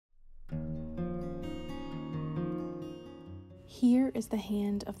Here is the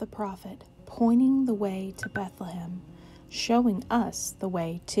hand of the prophet, pointing the way to Bethlehem, showing us the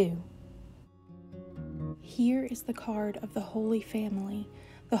way too. Here is the card of the Holy Family.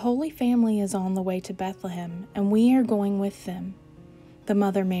 The Holy Family is on the way to Bethlehem, and we are going with them. The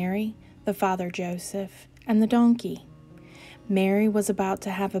Mother Mary, the Father Joseph, and the donkey. Mary was about to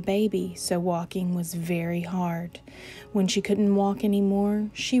have a baby, so walking was very hard. When she couldn't walk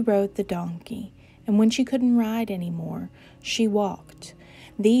anymore, she rode the donkey, and when she couldn't ride anymore, she walked.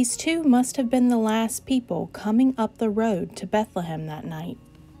 These two must have been the last people coming up the road to Bethlehem that night.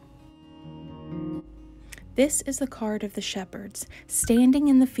 This is the card of the shepherds, standing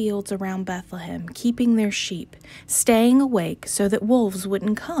in the fields around Bethlehem, keeping their sheep, staying awake so that wolves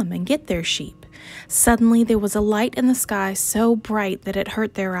wouldn't come and get their sheep. Suddenly there was a light in the sky so bright that it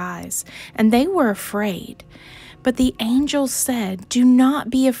hurt their eyes, and they were afraid. But the angels said, "Do not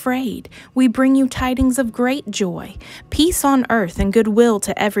be afraid. We bring you tidings of great joy, peace on earth and goodwill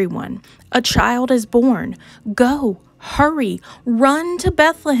to everyone. A child is born. Go, hurry, run to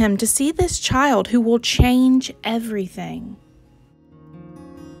Bethlehem to see this child who will change everything."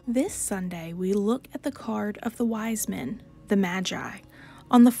 This Sunday, we look at the card of the wise men, the Magi.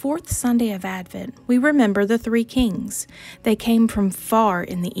 On the fourth Sunday of Advent, we remember the three kings. They came from far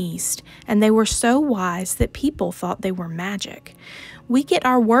in the east, and they were so wise that people thought they were magic. We get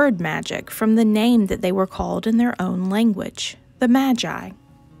our word magic from the name that they were called in their own language, the Magi.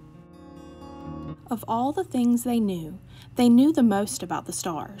 Of all the things they knew the most about the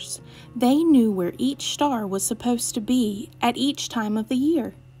stars. They knew where each star was supposed to be at each time of the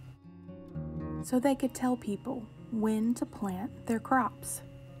year, so they could tell people when to plant their crops,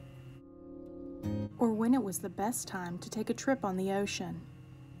 or when it was the best time to take a trip on the ocean,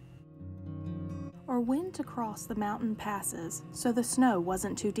 or when to cross the mountain passes so the snow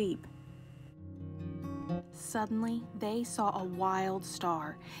wasn't too deep. Suddenly, they saw a wild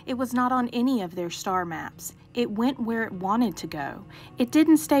star. It was not on any of their star maps. It went where it wanted to go. It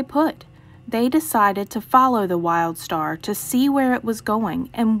didn't stay put. They decided to follow the wild star to see where it was going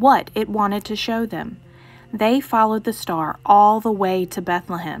and what it wanted to show them. They followed the star all the way to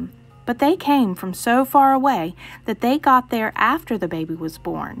Bethlehem, but they came from so far away that they got there after the baby was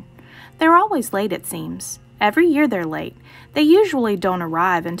born. They're always late, it seems. Every year they're late. They usually don't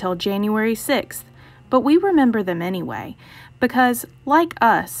arrive until January 6th, but we remember them anyway, because, like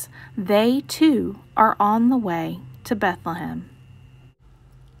us, they too are on the way to Bethlehem.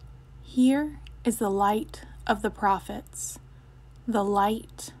 Here is the light of the prophets, the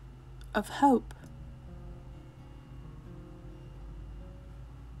light of hope.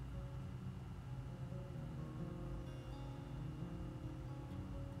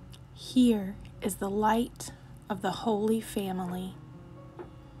 Here is the light of the Holy Family,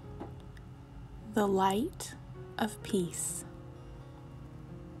 the light of peace.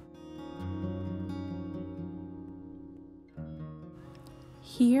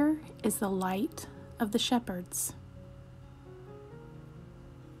 Here is the light of the shepherds,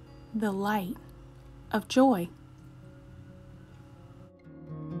 the light of joy.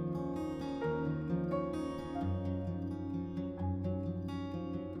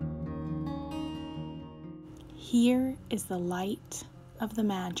 Here is the light of the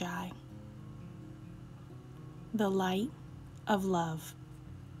Magi, the light of love.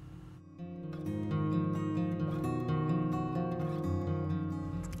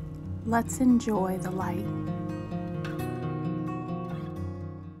 Let's enjoy the light.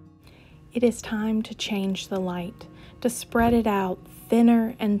 It is time to change the light, to spread it out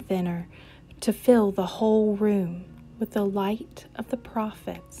thinner and thinner, to fill the whole room with the light of the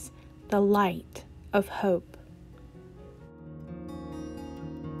prophets, the light of hope.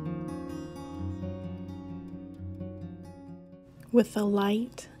 With the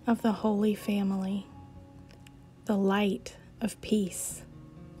light of the Holy Family, the light of peace.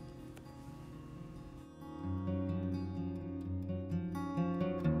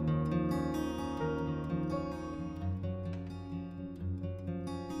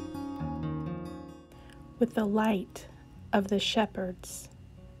 With the light of the shepherds,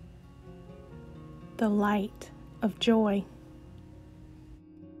 the light of joy.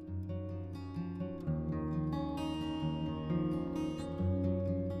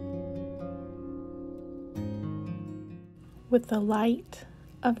 With the light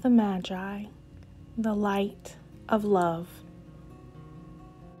of the Magi, the light of love.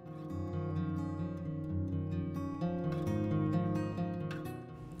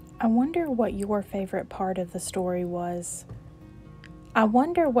 I wonder what your favorite part of the story was. I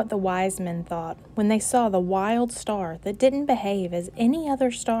wonder what the wise men thought when they saw the wild star that didn't behave as any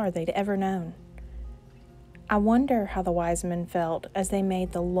other star they'd ever known. I wonder how the wise men felt as they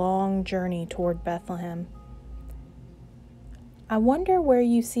made the long journey toward Bethlehem. I wonder where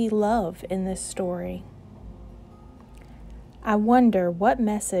you see love in this story. I wonder what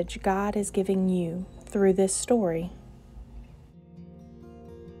message God is giving you through this story.